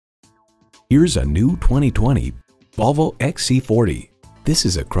Here's a new 2020 Volvo XC40. This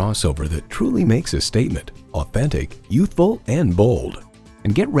is a crossover that truly makes a statement, authentic, youthful, and bold.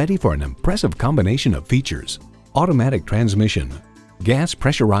 And get ready for an impressive combination of features: automatic transmission, gas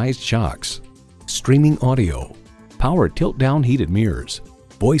pressurized shocks, streaming audio, power tilt-down heated mirrors,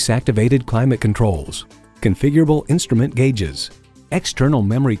 voice-activated climate controls, configurable instrument gauges, external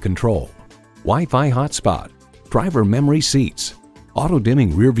memory control, Wi-Fi hotspot, driver memory seats,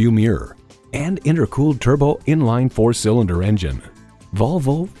 auto-dimming rearview mirror, and intercooled turbo inline 4-cylinder engine.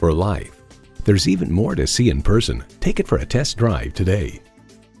 Volvo for life. There's even more to see in person. Take it for a test drive today.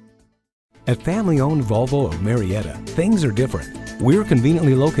 At family-owned Volvo of Marietta, things are different. We're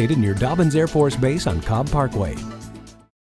conveniently located near Dobbins Air Force Base on Cobb Parkway.